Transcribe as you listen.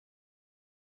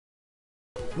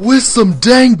with some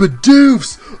dang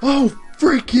Bidoofs. Oh,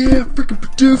 freak yeah, freaking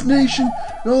Bidoof Nation,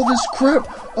 and all this crap.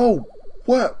 Oh,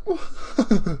 what?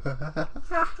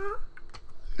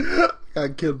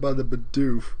 Got killed by the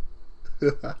Bidoof.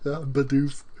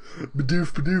 Bidoof.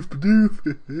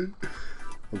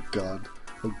 Oh god.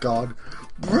 Oh god.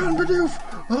 Run, Bidoof!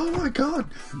 Oh my god!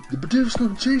 The Bidoof's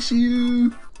gonna chase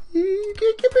you! You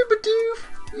can't get me, Bidoof!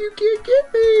 You can't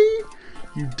get me!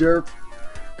 You derp.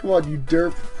 Come on, you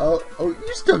derp. Oh,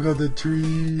 you stuck on the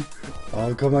tree.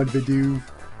 Oh, come on, Bidoof.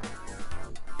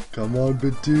 Come on,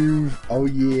 Bidoof. Oh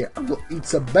yeah, I'm gonna eat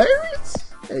some berries.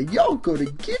 And y'all gonna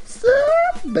get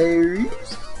some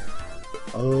berries.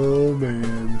 Oh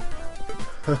man.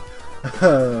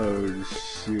 Oh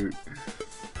shoot.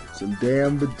 Some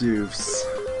damn Bidoofs.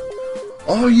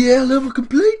 Oh yeah, level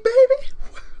complete, baby.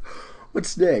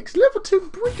 What's next? Level 2,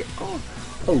 bring it on.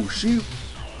 Oh shoot.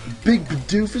 Big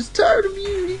Bidoof is tired of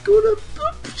you. He's gonna...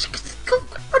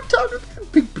 I'm tired of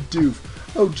that big Bidoof.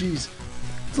 Oh jeez.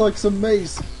 It's like some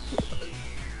maze.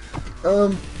 What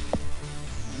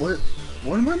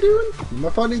am I doing? Am I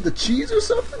finding the cheese or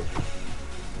something?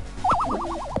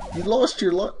 You lost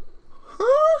your luck.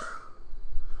 Huh?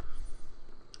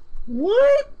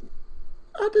 What?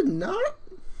 I did not.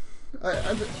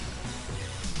 I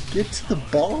get to the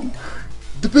bomb.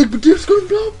 The big Bidoof's gonna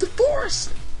blow up the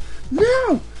forest.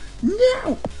 No!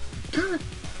 No! God.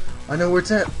 I know where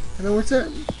it's at. It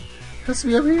has to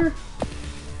be over here.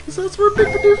 Cause that's where Big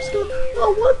Bidoof's going.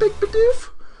 Oh, what, Big Bidoof?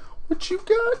 What you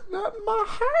got? Not in my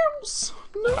house.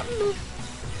 Not in the...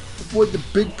 Avoid the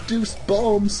Big Bidoof's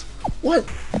bombs. What?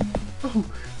 Oh,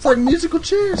 it's like musical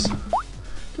chairs.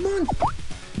 Come on.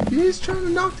 He's trying to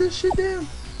knock this shit down.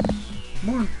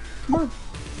 Come on.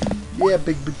 Yeah,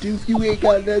 Big Bidoof, you ain't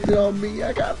got nothing on me.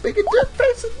 I got bigger duck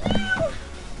faces now.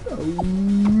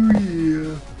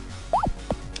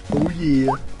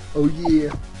 Oh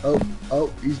yeah. Oh,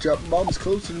 he's dropping bombs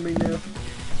closer to me now.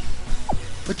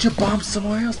 Put your bombs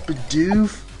somewhere else,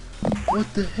 Bidoof.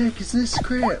 What the heck is this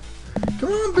crap?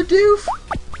 Come on, Bidoof.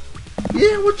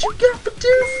 Yeah, what you got,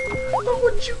 Bidoof? Oh,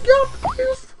 what you got,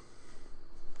 Bidoof?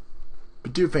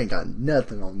 Bidoof ain't got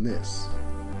nothing on this.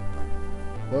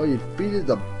 Well, you defeated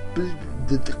the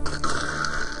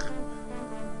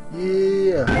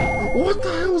yeah. What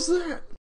the hell is that?